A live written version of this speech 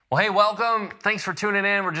Well, hey, welcome. Thanks for tuning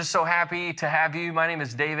in. We're just so happy to have you. My name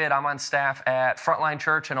is David. I'm on staff at Frontline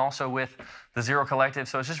Church and also with the Zero Collective.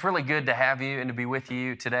 So it's just really good to have you and to be with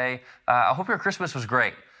you today. I hope your Christmas was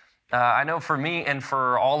great. I know for me and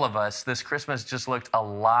for all of us, this Christmas just looked a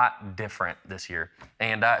lot different this year.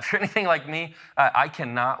 And if you're anything like me, I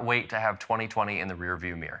cannot wait to have 2020 in the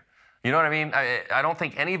rearview mirror. You know what I mean? I don't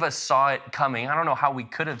think any of us saw it coming. I don't know how we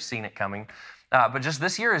could have seen it coming. But just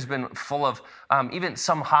this year has been full of even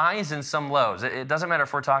some highs and some lows. It doesn't matter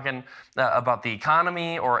if we're talking about the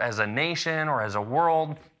economy or as a nation or as a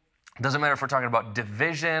world. It doesn't matter if we're talking about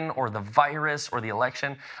division or the virus or the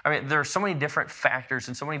election. I mean, there are so many different factors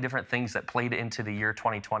and so many different things that played into the year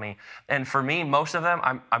 2020. And for me, most of them,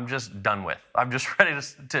 I'm just done with. I'm just ready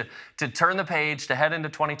to turn the page, to head into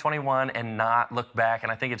 2021 and not look back.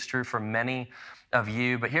 And I think it's true for many of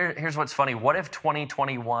you. But here's what's funny. What if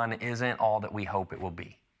 2021 isn't all that we hope it will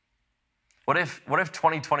be? What if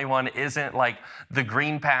 2021 isn't like the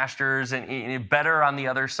green pastures and better on the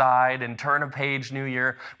other side and turn a page new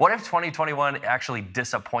year? What if 2021 actually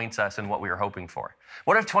disappoints us in what we were hoping for?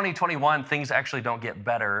 What if 2021 things actually don't get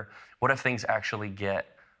better? What if things actually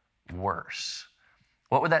get worse?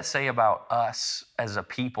 What would that say about us as a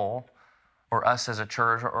people or us as a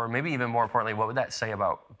church, or maybe even more importantly, what would that say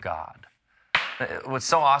about God? What's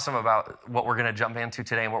so awesome about what we're going to jump into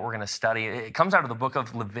today and what we're going to study, it comes out of the book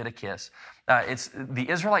of Leviticus. It's the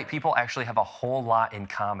Israelite people actually have a whole lot in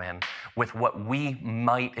common with what we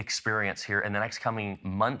might experience here in the next coming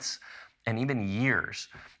months and even years.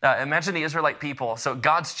 Imagine the Israelite people. So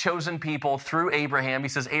God's chosen people through Abraham. He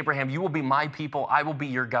says, Abraham, you will be my people. I will be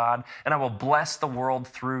your God, and I will bless the world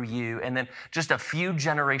through you. And then just a few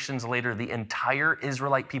generations later, the entire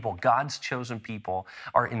Israelite people, God's chosen people,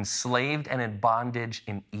 are enslaved and in bondage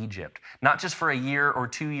in Egypt. Not just for a year or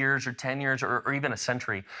 2 years or 10 years or even a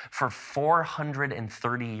century. For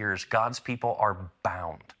 430 years, God's people are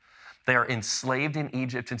bound. They are enslaved in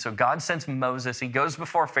Egypt. And so God sends Moses. He goes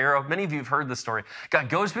before Pharaoh. Many of you have heard this story. God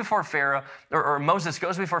goes before Pharaoh, or Moses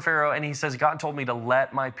goes before Pharaoh, and he says, God told me to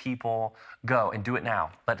let my people go and do it now.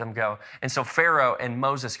 Let them go. And so Pharaoh and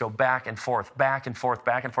Moses go back and forth, back and forth,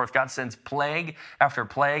 back and forth. God sends plague after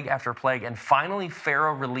plague after plague. And finally,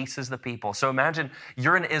 Pharaoh releases the people. So imagine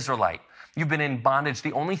you're an Israelite. You've been in bondage.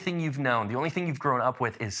 The only thing you've known, the only thing you've grown up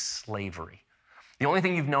with is slavery. The only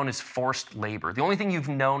thing you've known is forced labor. The only thing you've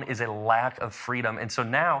known is a lack of freedom. And so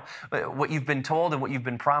now what you've been told and what you've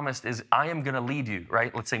been promised is, I am going to lead you,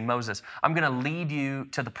 right? Let's say Moses. I'm going to lead you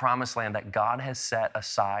to the promised land that God has set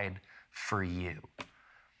aside for you.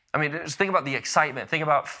 I mean, just think about the excitement. Think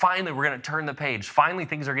about finally we're going to turn the page. Finally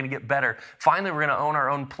things are going to get better. Finally we're going to own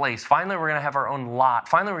our own place. Finally we're going to have our own lot.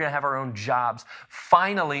 Finally we're going to have our own jobs.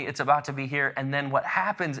 Finally it's about to be here. And then what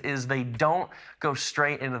happens is they don't go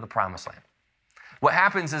straight into the promised land. What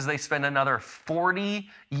happens is they spend another 40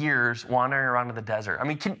 years wandering around in the desert. I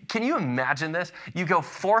mean, can you imagine this? You go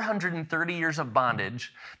 430 years of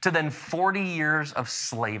bondage to then 40 years of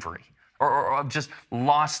slavery or of just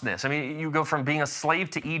lostness. I mean, you go from being a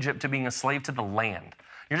slave to Egypt to being a slave to the land.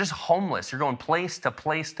 You're just homeless. You're going place to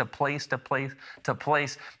place to place to place to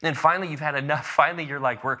place. And finally, you've had enough. Finally, you're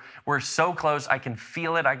like, we're so close. I can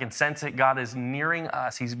feel it. I can sense it. God is nearing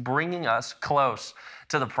us. He's bringing us close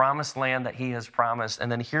to the promised land that he has promised. And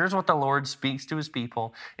then here's what the Lord speaks to his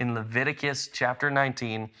people in Leviticus chapter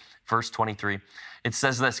 19, verse 23. It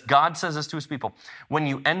says this, God says this to his people, when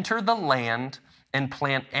you enter the land and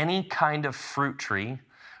plant any kind of fruit tree,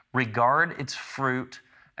 regard its fruit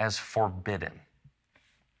as forbidden.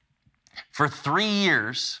 For 3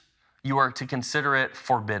 years, you are to consider it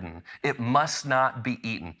forbidden. It must not be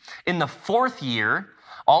eaten. In the 4th year,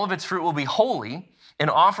 all of its fruit will be holy, an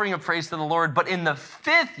offering of praise to the Lord. But in the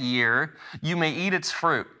 5th year, you may eat its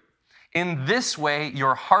fruit. In this way,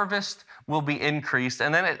 your harvest will be increased.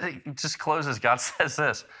 And then it just closes. God says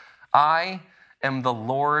this, I am the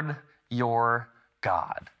Lord your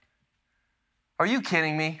God. Are you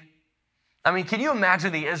kidding me? I mean, can you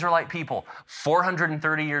imagine the Israelite people,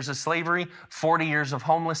 430 years of slavery, 40 years of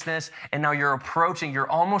homelessness, and now you're approaching, you're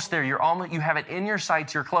almost there, you have it in your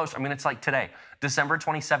sights, you're close. I mean, it's like today, December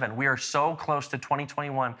 27. We are so close to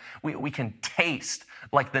 2021. We can taste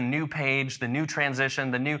like the new page, the new transition,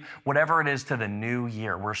 the new, whatever it is to the new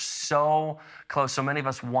year. We're so close. So many of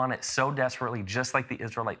us want it so desperately, just like the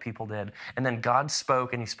Israelite people did. And then God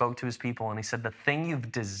spoke, and he spoke to his people, and he said, the thing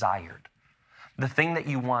you've desired, the thing that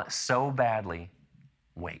you want so badly,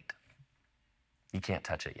 wait. You can't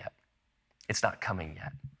touch it yet. It's not coming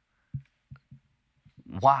yet.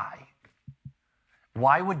 Why?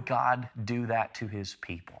 Why would God do that to his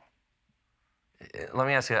people? Let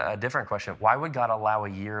me ask you a different question. Why would God allow a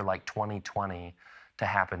year like 2020 to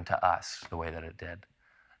happen to us the way that it did?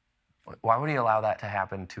 Why would he allow that to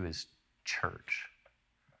happen to his church?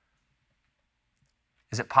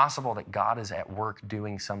 Is it possible that God is at work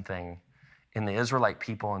doing something in the Israelite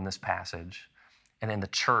people in this passage and in the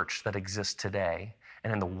church that exists today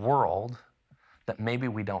and in the world that maybe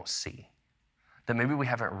we don't see, that maybe we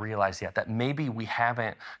haven't realized yet, that maybe we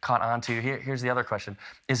haven't caught on to? Here's the other question.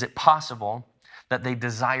 Is it possible that they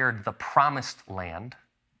desired the promised land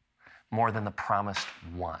more than the promised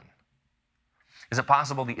one? Is it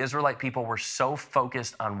possible the Israelite people were so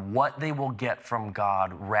focused on what they will get from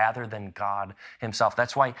God rather than God himself?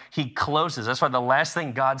 That's why he closes. That's why the last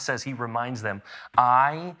thing God says, he reminds them,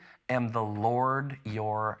 I am the Lord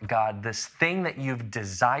your God. This thing that you've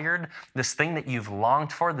desired, this thing that you've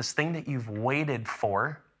longed for, this thing that you've waited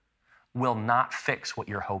for will not fix what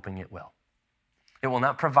you're hoping it will. It will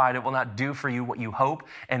not provide, it will not do for you what you hope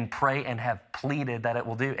and pray and have pleaded that it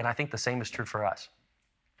will do. And I think the same is true for us.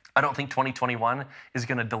 I don't think 2021 is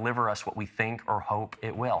going to deliver us what we think or hope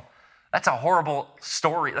it will. That's a horrible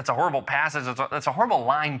story. That's a horrible passage. That's a horrible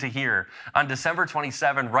line to hear on December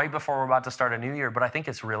 27, right before we're about to start a new year, but I think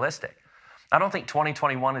it's realistic. I don't think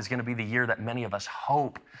 2021 is going to be the year that many of us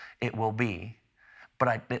hope it will be,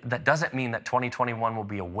 but that doesn't mean that 2021 will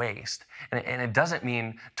be a waste, and it doesn't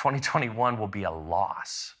mean 2021 will be a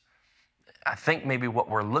loss. I think maybe what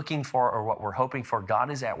we're looking for or what we're hoping for, God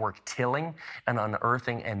is at work tilling and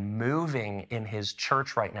unearthing and moving in his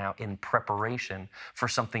church right now in preparation for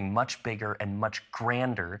something much bigger and much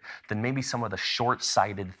grander than maybe some of the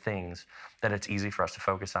short-sighted things that it's easy for us to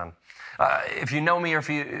focus on. If you know me or if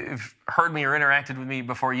you've heard me or interacted with me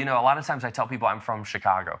before, you know a lot of times I tell people I'm from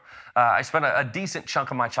Chicago. I spent a decent chunk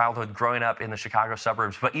of my childhood growing up in the Chicago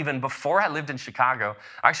suburbs, but even before I lived in Chicago,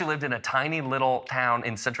 I actually lived in a tiny little town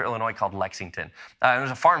in central Illinois called Lexington. It was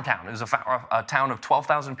a farm town. It was a town of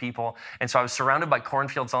 12,000 people, and so I was surrounded by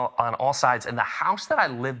cornfields on all sides, and the house that I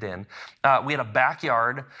lived in, we had a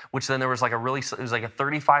backyard, which then there was it was like a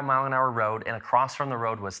 35-mile-an-hour road, and across from the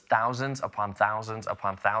road was thousands upon thousands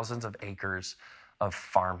upon thousands of acres of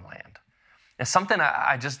farmland. It's something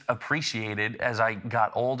I just appreciated as I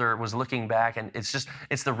got older, was looking back, and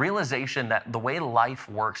it's the realization that the way life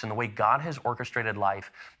works and the way God has orchestrated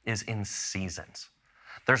life is in seasons.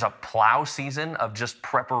 There's a plow season of just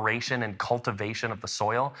preparation and cultivation of the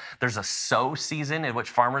soil. There's a sow season in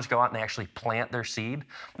which farmers go out and they actually plant their seed.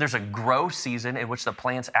 There's a grow season in which the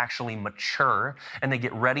plants actually mature and they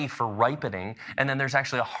get ready for ripening. And then there's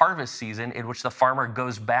actually a harvest season in which the farmer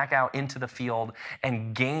goes back out into the field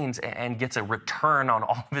and gains and gets a return on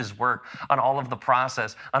all of his work, on all of the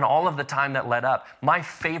process, on all of the time that led up. My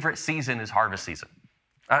favorite season is harvest season.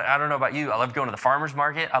 I don't know about you. I love going to the farmer's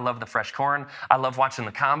market. I love the fresh corn. I love watching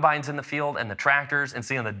the combines in the field and the tractors and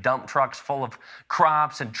seeing the dump trucks full of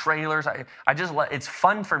crops and trailers. It's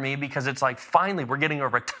fun for me because it's like finally we're getting a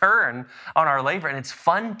return on our labor, and it's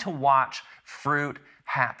fun to watch fruit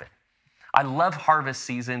happen. I love harvest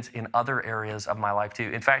seasons in other areas of my life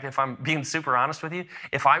too. In fact, if I'm being super honest with you,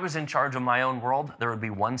 if I was in charge of my own world, there would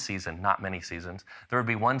be one season, not many seasons. There would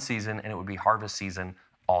be one season, and it would be harvest season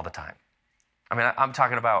all the time. I mean, I'm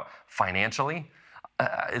talking about financially.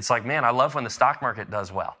 It's like, man, I love when the stock market does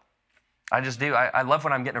well. I just do. I love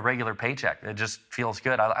when I'm getting a regular paycheck. It just feels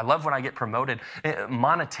good. I love when I get promoted.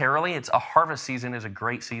 Monetarily, a harvest season is a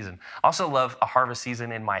great season. I also love a harvest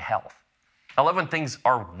season in my health. I love when things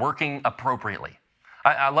are working appropriately.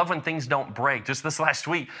 I love when things don't break. Just this last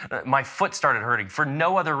week, my foot started hurting for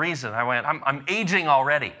no other reason. I went, I'm aging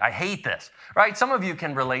already. I hate this, right? Some of you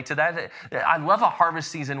can relate to that. I love a harvest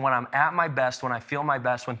season when I'm at my best, when I feel my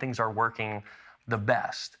best, when things are working the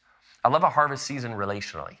best. I love a harvest season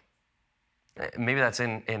relationally. Maybe that's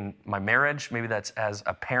in my marriage. Maybe that's as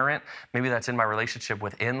a parent. Maybe that's in my relationship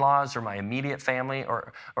with in-laws or my immediate family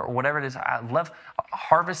or whatever it is. I love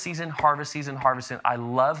harvest season, harvest season, harvest season. I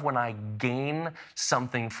love when I gain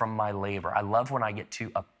something from my labor. I love when I get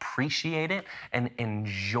to appreciate it and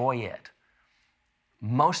enjoy it.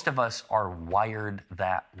 Most of us are wired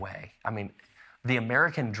that way. I mean, the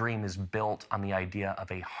American dream is built on the idea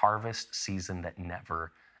of a harvest season that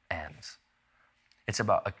never ends. It's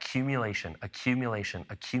about accumulation, accumulation,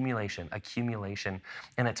 accumulation, accumulation.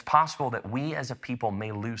 And it's possible that we as a people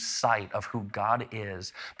may lose sight of who God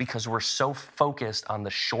is because we're so focused on the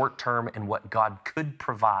short term and what God could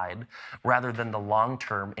provide rather than the long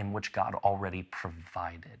term in which God already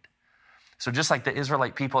provided. So just like the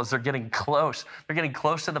Israelite people, as they're getting close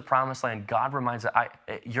to the promised land, God reminds them,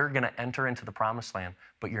 you're going to enter into the promised land,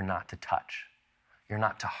 but you're not to touch. You're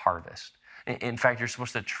not to harvest. In fact, you're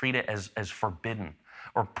supposed to treat it as forbidden.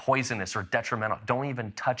 or poisonous or detrimental. Don't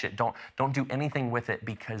even touch it. Don't do anything with it,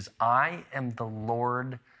 because I am the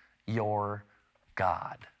Lord your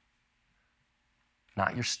God.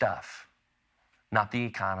 Not your stuff, not the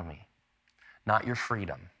economy, not your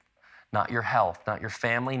freedom, not your health, not your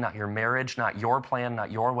family, not your marriage, not your plan,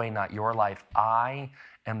 not your way, not your life. I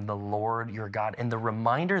am the Lord your God. And the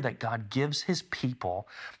reminder that God gives his people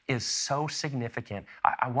is so significant.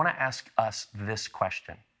 I want to ask us this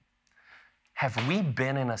question. Have we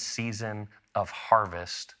been in a season of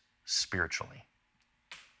harvest spiritually?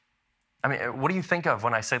 I mean, what do you think of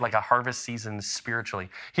when I say like a harvest season spiritually?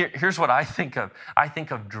 Here's what I think of. I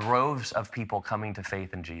think of droves of people coming to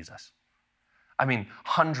faith in Jesus. I mean,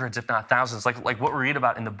 hundreds, if not thousands, like what we read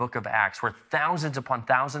about in the book of Acts, where thousands upon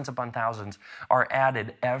thousands upon thousands are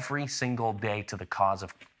added every single day to the cause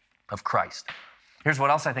of Christ. Here's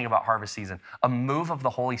what else I think about harvest season. A move of the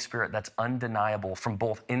Holy Spirit that's undeniable from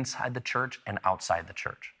both inside the church and outside the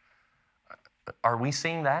church. Are we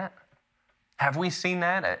seeing that? Have we seen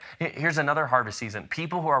that? Here's another harvest season.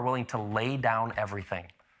 People who are willing to lay down everything,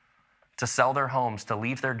 to sell their homes, to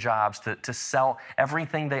leave their jobs, to sell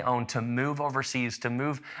everything they own, to move overseas, to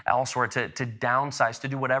move elsewhere, to downsize, to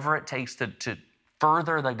do whatever it takes to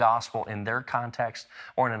further the gospel in their context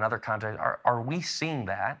or in another context. Are we seeing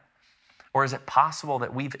that? Or is it possible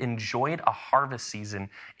that we've enjoyed a harvest season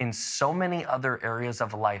in so many other areas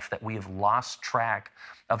of life that we have lost track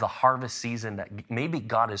of the harvest season that maybe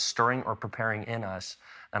God is stirring or preparing in us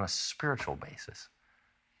on a spiritual basis?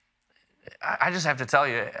 I just have to tell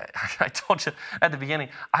you, I told you at the beginning,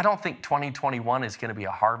 I don't think 2021 is going to be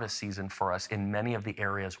a harvest season for us in many of the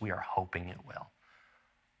areas we are hoping it will.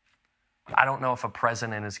 I don't know if a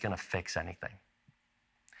president is going to fix anything.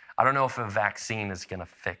 I don't know if a vaccine is going to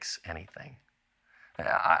fix anything.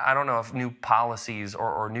 I don't know if new policies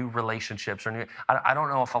or new relationships I don't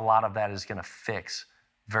know if a lot of that is going to fix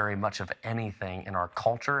very much of anything in our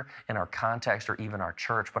culture, in our context, or even our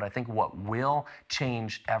church. But I think what will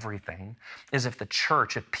change everything is if the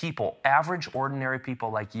church, if people, average, ordinary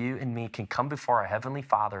people like you and me, can come before our Heavenly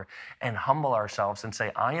Father and humble ourselves and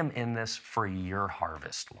say, I am in this for your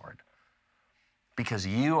harvest, Lord, because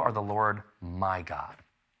you are the Lord, my God.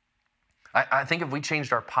 I think if we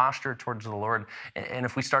changed our posture towards the Lord, and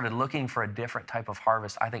if we started looking for a different type of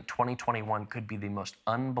harvest, I think 2021 could be the most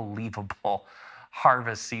unbelievable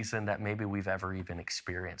harvest season that maybe we've ever even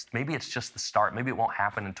experienced. Maybe it's just the start. Maybe it won't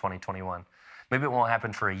happen in 2021. Maybe it won't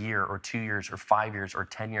happen for a year or 2 years or 5 years or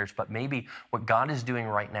 10 years, but maybe what God is doing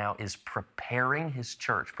right now is preparing his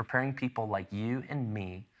church, preparing people like you and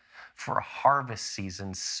me for a harvest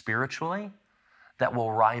season spiritually that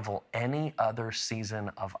will rival any other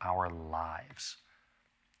season of our lives.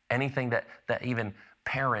 Anything that even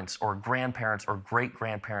parents or grandparents or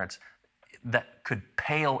great-grandparents that could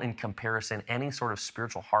pale in comparison any sort of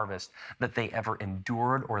spiritual harvest that they ever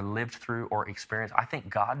endured or lived through or experienced. I think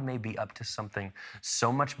God may be up to something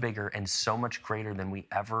so much bigger and so much greater than we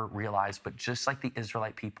ever realized. But just like the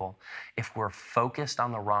Israelite people, if we're focused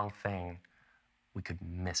on the wrong thing, we could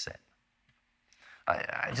miss it.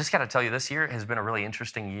 I just got to tell you, this year has been a really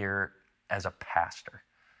interesting year as a pastor.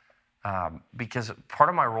 Because part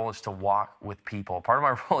of my role is to walk with people. Part of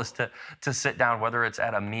my role is to sit down, whether it's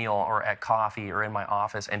at a meal or at coffee or in my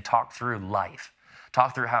office, and talk through life.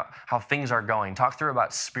 Talk through how things are going. Talk through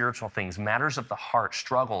about spiritual things, matters of the heart,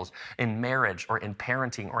 struggles in marriage or in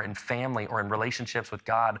parenting or in family or in relationships with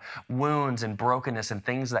God, wounds and brokenness and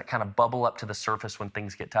things that kind of bubble up to the surface when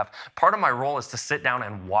things get tough. Part of my role is to sit down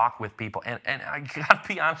and walk with people. And I got to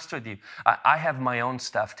be honest with you, I have my own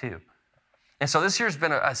stuff too. And so this year's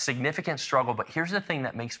been a significant struggle, but here's the thing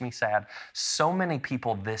that makes me sad. So many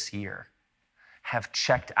people this year have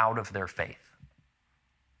checked out of their faith.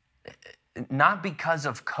 Not because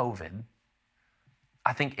of COVID,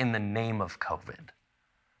 I think in the name of COVID.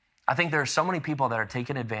 I think there are so many people that are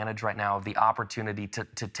taking advantage right now of the opportunity to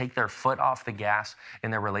take their foot off the gas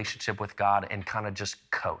in their relationship with God and kind of just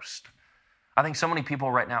coast. I think so many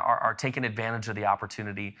people right now are taking advantage of the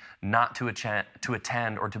opportunity not to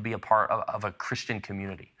attend or to be a part of a Christian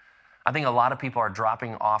community. I think a lot of people are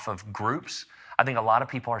dropping off of groups. I think a lot of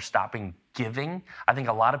people are stopping giving. I think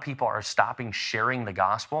a lot of people are stopping sharing the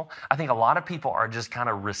gospel. I think a lot of people are just kind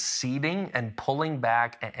of receding and pulling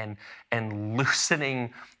back and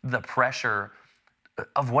loosening the pressure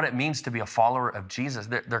of what it means to be a follower of Jesus.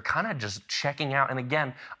 They're kind of just checking out. And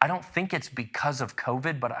again, I don't think it's because of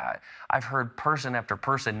COVID, but I've heard person after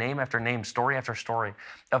person, name after name, story after story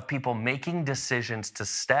of people making decisions to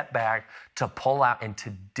step back, to pull out, and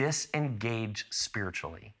to disengage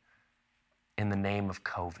spiritually in the name of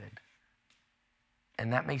COVID.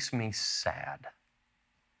 And that makes me sad.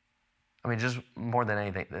 I mean, just more than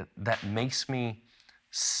anything, that makes me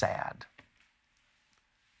sad.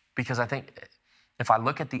 Because I think if I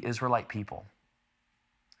look at the Israelite people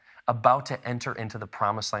about to enter into the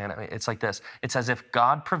promised land, I mean, it's like this. It's as if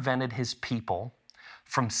God prevented his people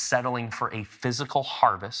from settling for a physical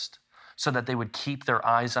harvest so that they would keep their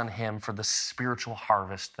eyes on him for the spiritual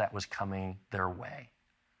harvest that was coming their way.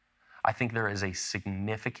 I think there is a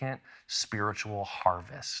significant spiritual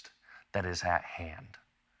harvest that is at hand.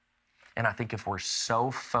 And I think if we're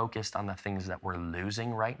so focused on the things that we're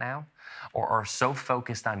losing right now, or are so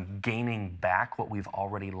focused on gaining back what we've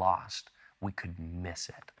already lost, we could miss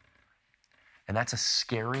it. And that's a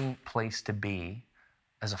scary place to be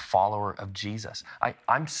as a follower of Jesus.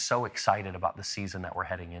 I'm so excited about the season that we're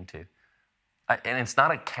heading into. And it's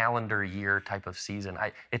not a calendar year type of season.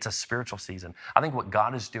 It's a spiritual season. I think what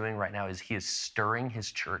God is doing right now is he is stirring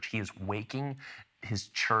his church. He is waking his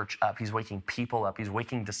church up. He's waking people up. He's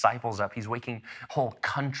waking disciples up. He's waking whole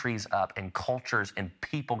countries up and cultures and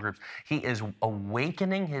people groups. He is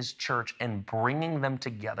awakening his church and bringing them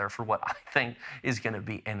together for what I think is going to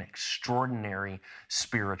be an extraordinary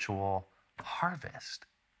spiritual harvest.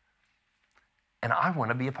 And I want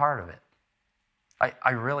to be a part of it.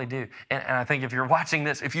 I really do. And I think if you're watching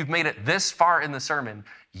this, if you've made it this far in the sermon,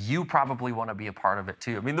 you probably want to be a part of it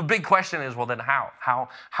too. I mean, the big question is, well, then how?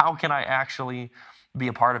 How can I actually be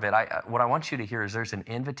a part of it? What I want you to hear is there's an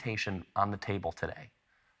invitation on the table today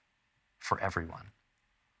for everyone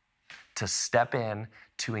to step in,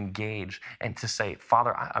 to engage, and to say,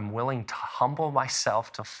 Father, I'm willing to humble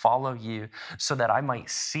myself to follow you so that I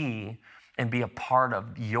might see and be a part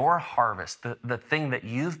of your harvest, the thing that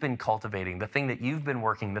you've been cultivating, the thing that you've been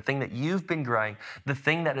working, the thing that you've been growing, the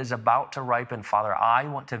thing that is about to ripen. Father, I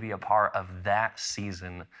want to be a part of that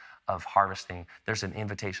season of harvesting. There's an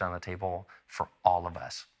invitation on the table for all of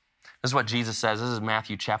us. This is what Jesus says. This is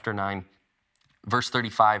Matthew chapter 9, verse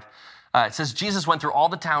 35. It says, Jesus went through all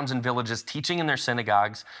the towns and villages, teaching in their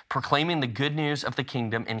synagogues, proclaiming the good news of the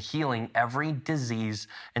kingdom and healing every disease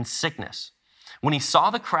and sickness. When he saw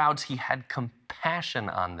the crowds, he had compassion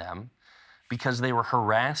on them because they were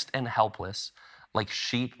harassed and helpless like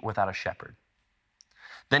sheep without a shepherd.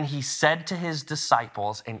 Then he said to his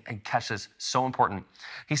disciples, and catch this, so important.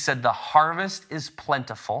 He said, the harvest is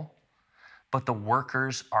plentiful, but the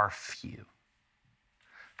workers are few.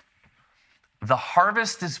 The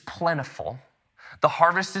harvest is plentiful. The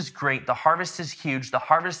harvest is great. The harvest is huge. The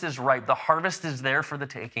harvest is ripe. The harvest is there for the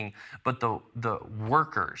taking, but the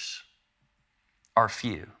workers are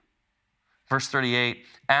few. Verse 38,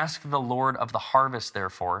 ask the Lord of the harvest,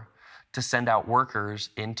 therefore, to send out workers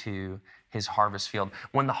into his harvest field.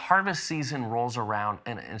 When the harvest season rolls around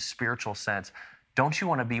in a spiritual sense, don't you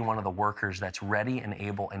want to be one of the workers that's ready and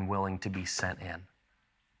able and willing to be sent in?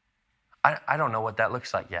 I don't know what that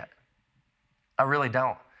looks like yet. I really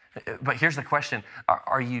don't. But here's the question.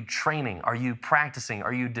 Are you training? Are you practicing?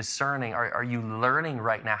 Are you discerning? Are you learning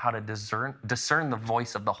right now how to discern the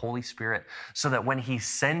voice of the Holy Spirit so that when he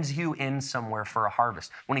sends you in somewhere for a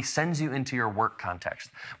harvest, when he sends you into your work context,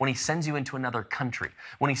 when he sends you into another country,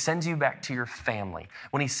 when he sends you back to your family,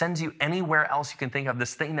 when he sends you anywhere else you can think of,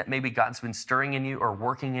 this thing that maybe God's been stirring in you or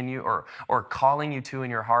working in you or calling you to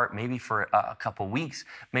in your heart, maybe for a couple weeks,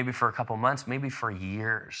 maybe for a couple months, maybe for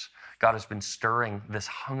years. God has been stirring this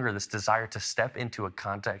hunger, this desire to step into a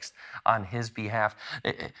context on his behalf.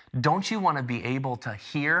 Don't you want to be able to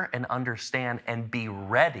hear and understand and be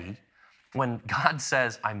ready when God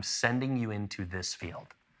says, I'm sending you into this field?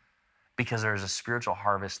 Because there's a spiritual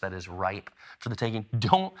harvest that is ripe for the taking.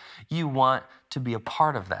 Don't you want to be a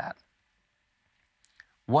part of that?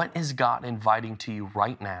 What is God inviting to you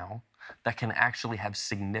right now that can actually have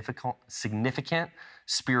significant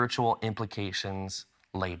spiritual implications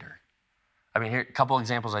later? I mean, here, a couple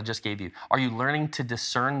examples I just gave you. Are you learning to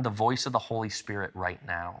discern the voice of the Holy Spirit right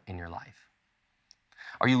now in your life?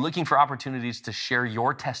 Are you looking for opportunities to share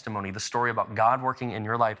your testimony, the story about God working in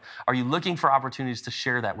your life? Are you looking for opportunities to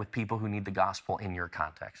share that with people who need the gospel in your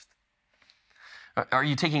context? Are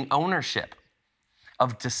you taking ownership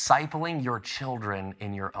of discipling your children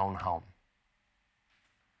in your own home?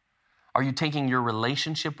 Are you taking your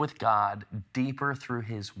relationship with God deeper through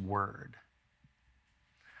his word?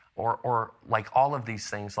 Or like all of these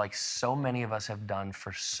things, like so many of us have done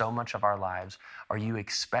for so much of our lives, are you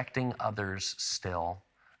expecting others still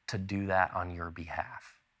to do that on your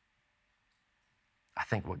behalf? I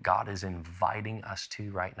think what God is inviting us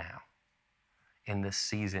to right now in this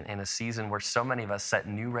season, in a season where so many of us set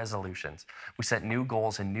new resolutions, we set new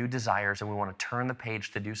goals and new desires, and we want to turn the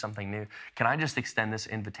page to do something new. Can I just extend this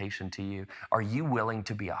invitation to you? Are you willing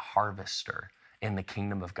to be a harvester in the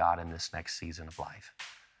kingdom of God in this next season of life?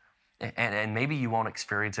 And maybe you won't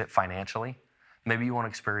experience it financially. Maybe you won't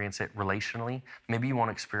experience it relationally. Maybe you won't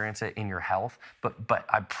experience it in your health. But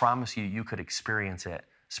I promise you, you could experience it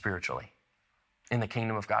spiritually in the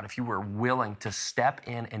kingdom of God if you were willing to step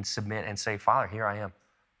in and submit and say, Father, here I am.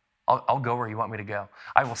 I'll go where you want me to go.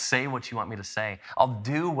 I will say what you want me to say. I'll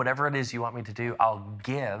do whatever it is you want me to do. I'll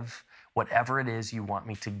give whatever it is you want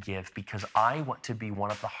me to give, because I want to be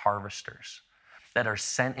one of the harvesters that are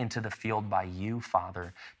sent into the field by you,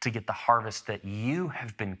 Father, to get the harvest that you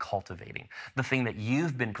have been cultivating, the thing that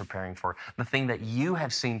you've been preparing for, the thing that you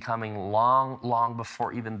have seen coming long, long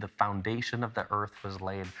before even the foundation of the earth was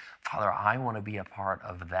laid. Father, I want to be a part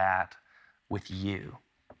of that with you.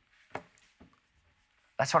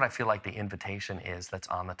 That's what I feel like the invitation is that's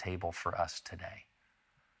on the table for us today.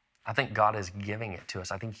 I think God is giving it to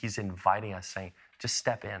us. I think he's inviting us, saying, just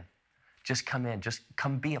step in, just come in, just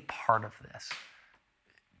come be a part of this.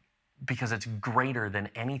 Because it's greater than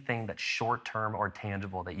anything that's short-term or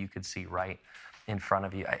tangible that you could see right in front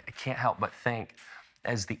of you. I can't help but think,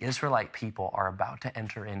 as the Israelite people are about to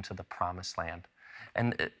enter into the promised land,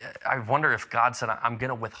 and I wonder if God said, I'm going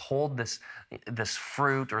to withhold this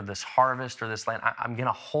fruit or this harvest or this land. I'm going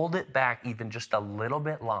to hold it back even just a little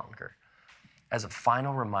bit longer as a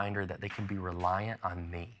final reminder that they can be reliant on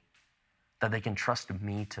me, that they can trust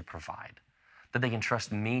me to provide, that they can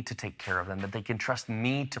trust me to take care of them, that they can trust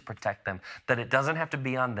me to protect them, that it doesn't have to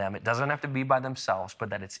be on them, it doesn't have to be by themselves, but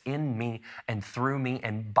that it's in me and through me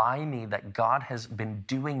and by me that God has been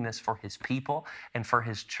doing this for his people and for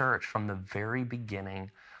his church from the very beginning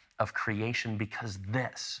of creation. Because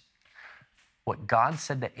this, what God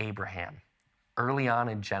said to Abraham early on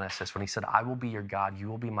in Genesis, when he said, I will be your God, you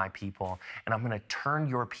will be my people, and I'm going to turn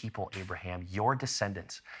your people, Abraham, your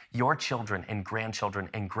descendants, your children and grandchildren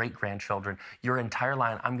and great-grandchildren, your entire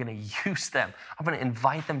line, I'm going to use them. I'm going to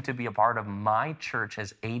invite them to be a part of my church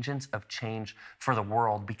as agents of change for the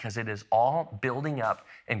world, because it is all building up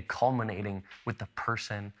and culminating with the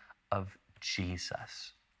person of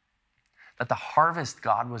Jesus. That the harvest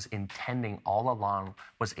God was intending all along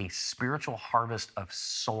was a spiritual harvest of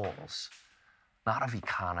souls, not of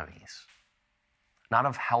economies, not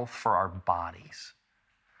of health for our bodies,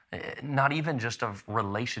 not even just of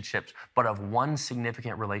relationships, but of one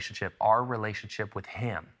significant relationship, our relationship with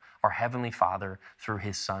him, our Heavenly Father, through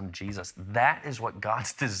his Son, Jesus. That is what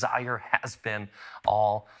God's desire has been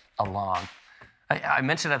all along. I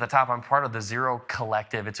mentioned at the top, I'm part of the Zero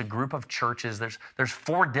Collective. It's a group of churches. There's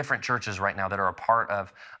 4 different churches right now that are a part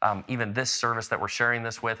of even this service that we're sharing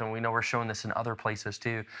this with, and we know we're showing this in other places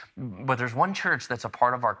too. But there's one church that's a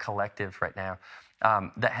part of our collective right now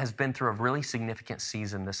that has been through a really significant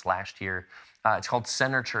season this last year. It's called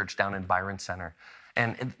Center Church down in Byron Center.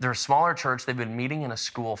 And they're a smaller church. They've been meeting in a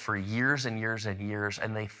school for years and years and years,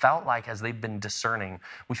 and they felt like, as they've been discerning,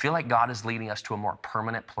 we feel like God is leading us to a more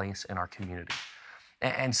permanent place in our community.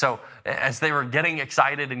 And so as they were getting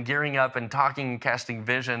excited and gearing up and talking and casting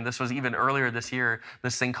vision, this was even earlier this year,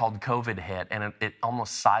 this thing called COVID hit, and it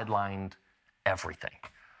almost sidelined everything.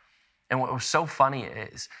 And what was so funny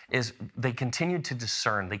is they continued to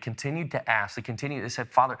discern, they continued to ask, they said,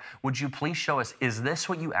 Father, would you please show us, is this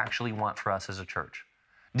what you actually want for us as a church?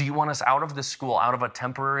 Do you want us out of this school, out of a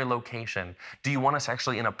temporary location? Do you want us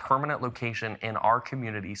actually in a permanent location in our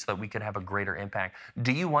community so that we could have a greater impact?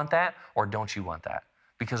 Do you want that, or don't you want that?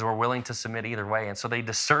 Because we're willing to submit either way. And so they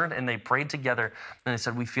discerned and they prayed together, and they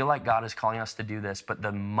said, we feel like God is calling us to do this, but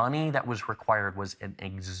the money that was required was an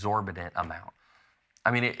exorbitant amount.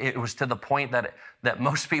 I mean, it was to the point that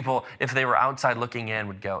most people, if they were outside looking in,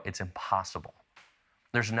 would go, it's impossible.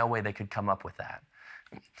 There's no way they could come up with that.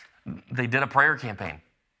 They did a prayer campaign.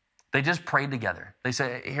 They just prayed together. They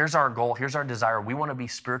said, here's our goal, here's our desire. We want to be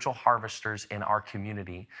spiritual harvesters in our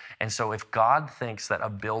community. And so if God thinks that a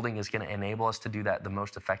building is going to enable us to do that the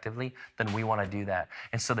most effectively, then we want to do that.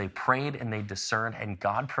 And so they prayed and they discerned, and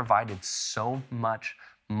God provided so much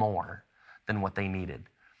more than what they needed.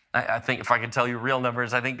 I think if I could tell you real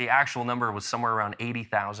numbers, I think the actual number was somewhere around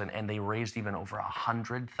 80,000, and they raised even over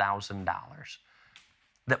 $100,000.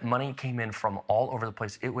 That money came in from all over the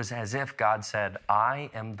place. It was as if God said, I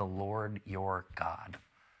am the Lord your God.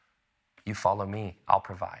 You follow me, I'll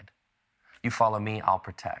provide. You follow me, I'll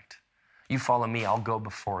protect. You follow me, I'll go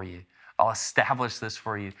before you. I'll establish this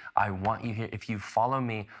for you. I want you here. If you follow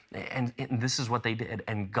me, and this is what they did.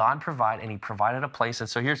 And God provided, and he provided a place. And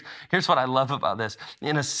so here's what I love about this.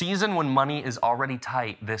 In a season when money is already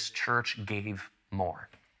tight, this church gave more.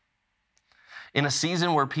 In a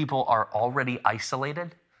season where people are already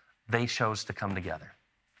isolated, they chose to come together.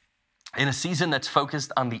 In a season that's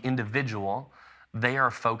focused on the individual, they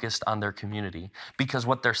are focused on their community because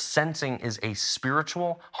what they're sensing is a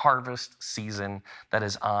spiritual harvest season that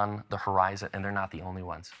is on the horizon, and they're not the only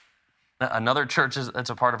ones. Another church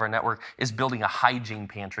that's a part of our network is building a hygiene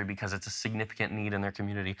pantry because it's a significant need in their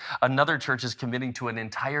community. Another church is committing to an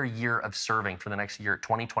entire year of serving for the next year,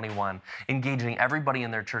 2021, engaging everybody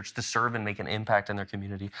in their church to serve and make an impact in their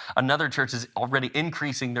community. Another church is already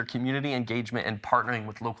increasing their community engagement and partnering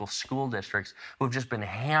with local school districts who have just been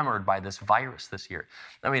hammered by this virus this year.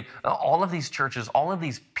 I mean, all of these churches, all of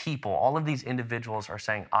these people, all of these individuals are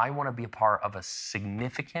saying, I want to be a part of a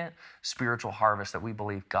significant spiritual harvest that we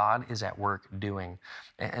believe God is at work doing.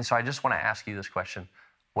 And so I just want to ask you this question.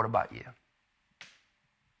 What about you?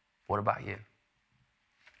 What about you?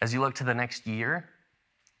 As you look to the next year,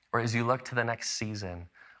 or as you look to the next season,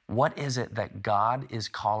 what is it that God is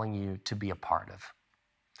calling you to be a part of?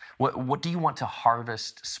 What do you want to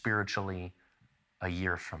harvest spiritually a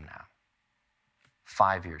year from now,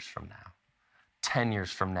 5 years from now, 10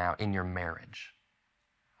 years from now in your marriage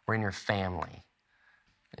or in your family?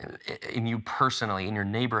 In you personally, in your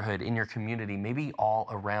neighborhood, in your community, maybe all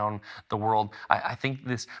around the world. I think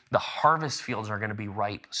the harvest fields are going to be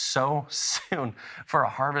ripe so soon for a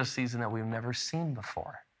harvest season that we've never seen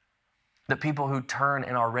before. The people who turn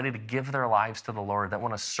and are ready to give their lives to the Lord, that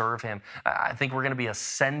want to serve him. I think we're going to be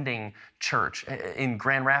ascending church in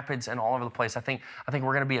Grand Rapids and all over the place. I think we're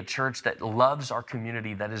going to be a church that loves our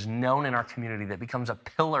community, that is known in our community, that becomes a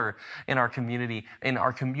pillar in our community, in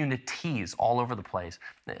our communities all over the place.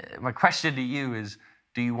 My question to you is,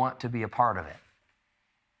 do you want to be a part of it?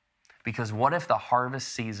 Because what if the harvest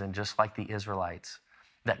season, just like the Israelites,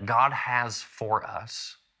 that God has for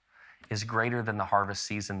us, is greater than the harvest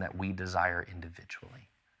season that we desire individually?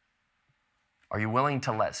 Are you willing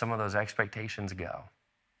to let some of those expectations go?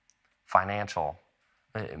 Financial,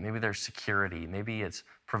 maybe there's security, maybe it's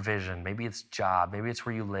provision, maybe it's job, maybe it's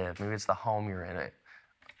where you live, maybe it's the home you're in.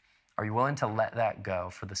 Are you willing to let that go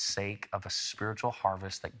for the sake of a spiritual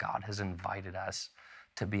harvest that God has invited us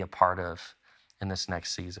to be a part of in this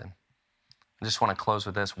next season? I just want to close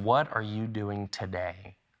with this. What are you doing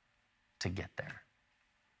today to get there?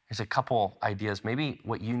 There's a couple ideas. Maybe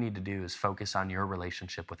what you need to do is focus on your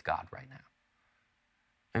relationship with God right now.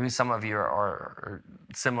 Maybe some of you are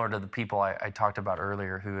similar to the people I talked about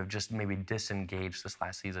earlier who have just maybe disengaged this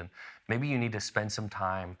last season. Maybe you need to spend some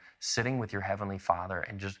time sitting with your Heavenly Father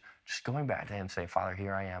and just going back to him and say, Father,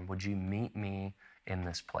 here I am. Would you meet me in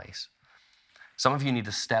this place? Some of you need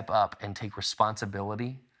to step up and take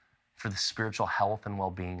responsibility for the spiritual health and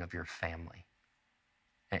well-being of your family.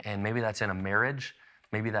 And maybe that's in a marriage.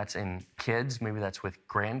 Maybe that's in kids, maybe that's with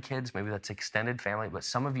grandkids, maybe that's extended family, but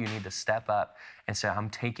some of you need to step up and say, I'm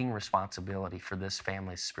taking responsibility for this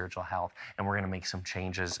family's spiritual health, and we're gonna make some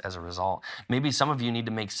changes as a result. Maybe some of you need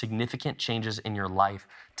to make significant changes in your life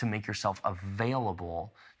to make yourself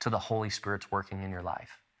available to the Holy Spirit's working in your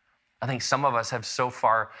life. I think some of us have so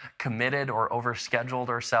far committed or overscheduled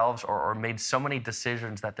ourselves or made so many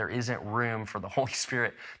decisions that there isn't room for the Holy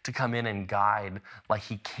Spirit to come in and guide like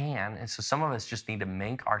he can. And so some of us just need to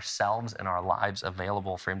make ourselves and our lives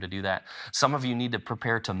available for him to do that. Some of you need to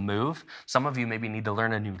prepare to move. Some of you maybe need to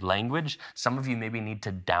learn a new language. Some of you maybe need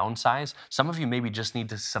to downsize. Some of you maybe just need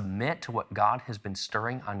to submit to what God has been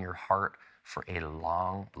stirring on your heart for a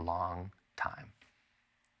long, long time.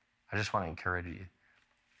 I just want to encourage you.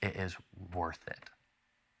 It is worth it.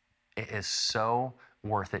 It is so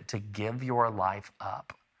worth it to give your life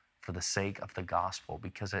up for the sake of the gospel,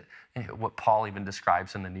 because what Paul even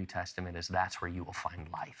describes in the New Testament is that's where you will find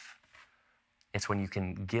life. It's when you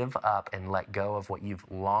can give up and let go of what you've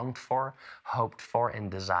longed for, hoped for, and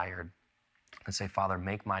desired, and say, Father,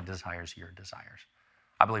 make my desires your desires.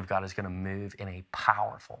 I believe God is going to move in a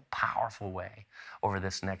powerful, powerful way over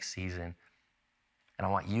this next season, and I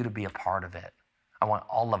want you to be a part of it. I want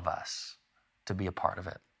all of us to be a part of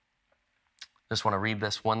it. Just want to read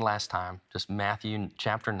this one last time, just Matthew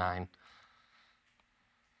chapter 9,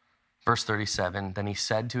 verse 37. Then he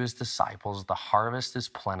said to his disciples, the harvest is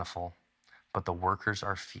plentiful, but the workers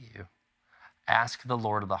are few. Ask the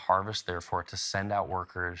Lord of the harvest, therefore, to send out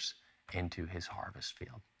workers into his harvest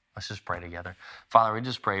field. Let's just pray together. Father, we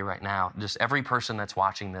just pray right now, just every person that's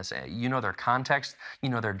watching this, you know their context, you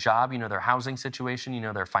know their job, you know their housing situation, you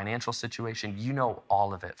know their financial situation, you know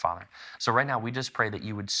all of it, Father. So right now, we just pray that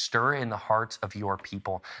you would stir in the hearts of your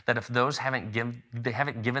people, that if those haven't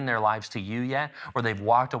given their lives to you yet, or they've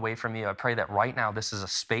walked away from you, I pray that right now, this is a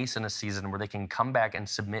space and a season where they can come back and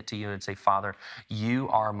submit to you and say, Father, you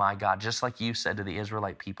are my God. Just like you said to the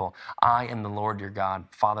Israelite people, I am the Lord your God.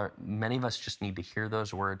 Father, many of us just need to hear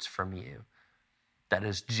those words from you. that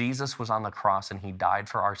as Jesus was on the cross and he died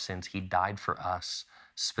for our sins, he died for us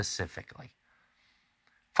specifically.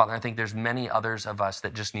 Father, I think there's many others of us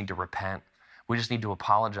that just need to repent. We just need to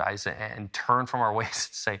apologize and turn from our ways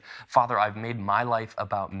and say, Father, I've made my life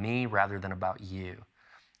about me rather than about you.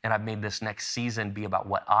 And I've made this next season be about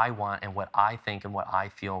what I want and what I think and what I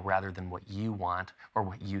feel rather than what you want or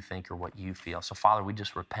what you think or what you feel. So Father, we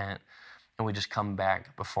just repent and we just come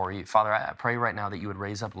back before you. Father, I pray right now that you would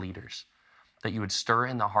raise up leaders, that you would stir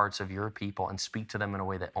in the hearts of your people and speak to them in a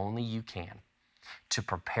way that only you can, to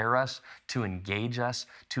prepare us, to engage us,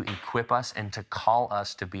 to equip us, and to call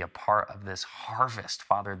us to be a part of this harvest,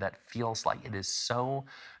 Father, that feels like it is so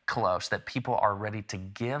close, that people are ready to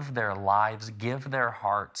give their lives, give their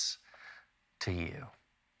hearts to you.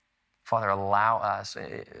 Father, allow us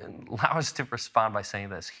to respond by saying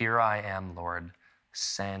this, here I am, Lord,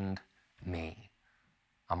 send me.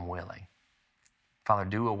 I'm willing. Father,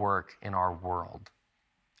 do a work in our world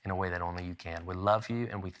in a way that only you can. We love you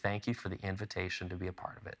and we thank you for the invitation to be a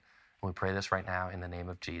part of it. And we pray this right now in the name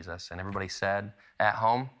of Jesus. And everybody said at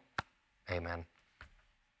home, amen.